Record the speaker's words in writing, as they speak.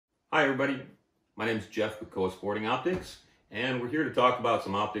Hi everybody, my name is Jeff with Kowa Sporting Optics, and we're here to talk about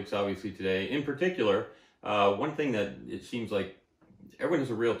some optics obviously today. In particular, one thing that it seems like everyone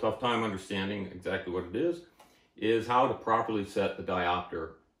has a real tough time understanding exactly what it is how to properly set the diopter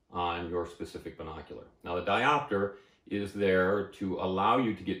on your specific binocular. Now the diopter is there to allow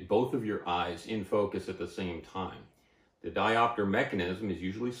you to get both of your eyes in focus at the same time. The diopter mechanism is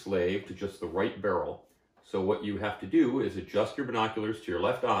usually slave to just the right barrel. So what you have to do is adjust your binoculars to your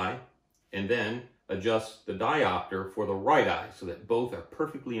left eye and then adjust the diopter for the right eye so that both are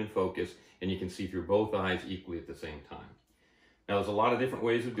perfectly in focus and you can see through both eyes equally at the same time. Now there's a lot of different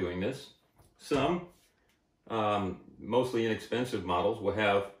ways of doing this. Some, mostly inexpensive models, will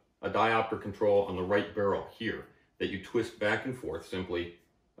have a diopter control on the right barrel here that you twist back and forth simply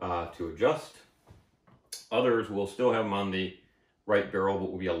to adjust. Others will still have them on the right barrel,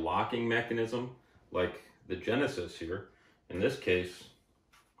 but will be a locking mechanism like the Genesis here. In this case,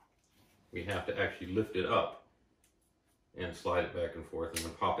 we have to actually lift it up and slide it back and forth and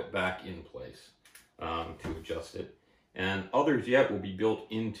then pop it back in place to adjust it. And others yet will be built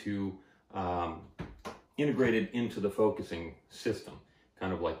into, integrated into the focusing system,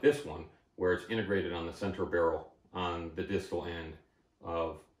 kind of like this one, where it's integrated on the center barrel on the distal end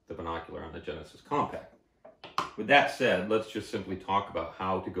of the binocular on the Genesis Compact. With that said, let's just simply talk about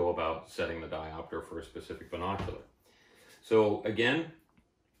how to go about setting the diopter for a specific binocular. So again,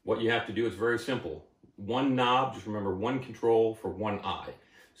 what you have to do is very simple. One knob, just remember one control for one eye.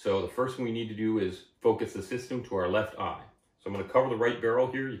 So the first thing we need to do is focus the system to our left eye. So I'm going to cover the right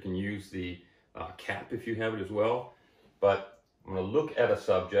barrel here. You can use the cap if you have it as well. But I'm going to look at a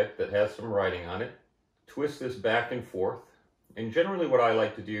subject that has some writing on it, twist this back and forth. And generally what I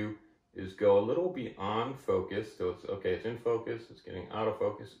like to do is go a little beyond focus. So it's okay, it's in focus, it's getting out of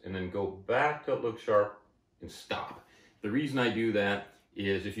focus, and then go back till it looks sharp and stop. The reason I do that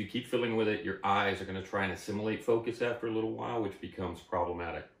is if you keep fiddling with it, your eyes are going to try and assimilate focus after a little while, which becomes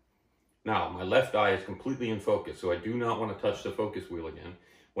problematic. Now, my left eye is completely in focus, so I do not want to touch the focus wheel again.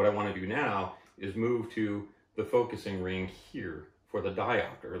 What I want to do now is move to the focusing ring here for the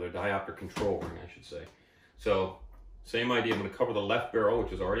diopter, or the diopter control ring, I should say. So, same idea, I'm going to cover the left barrel,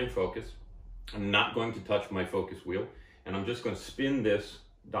 which is already in focus. I'm not going to touch my focus wheel, and I'm just going to spin this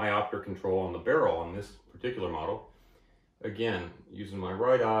diopter control on the barrel on this particular model. Again, using my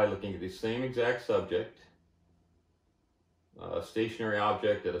right eye, looking at the same exact subject. A stationary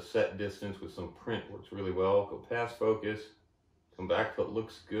object at a set distance with some print works really well. Go past focus, come back till it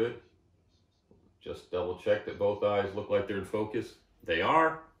looks good. Just double check that both eyes look like they're in focus. They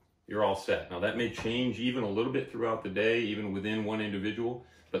are. You're all set. Now that may change even a little bit throughout the day, even within one individual,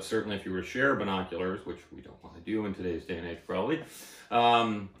 but certainly if you were to share binoculars, which we don't want to do in today's day and age probably,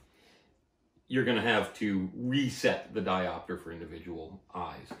 you're going to have to reset the diopter for individual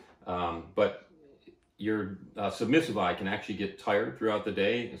eyes. But your submissive eye can actually get tired throughout the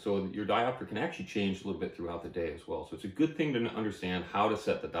day, so your diopter can actually change a little bit throughout the day as well. So it's a good thing to understand how to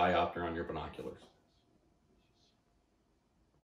set the diopter on your binoculars.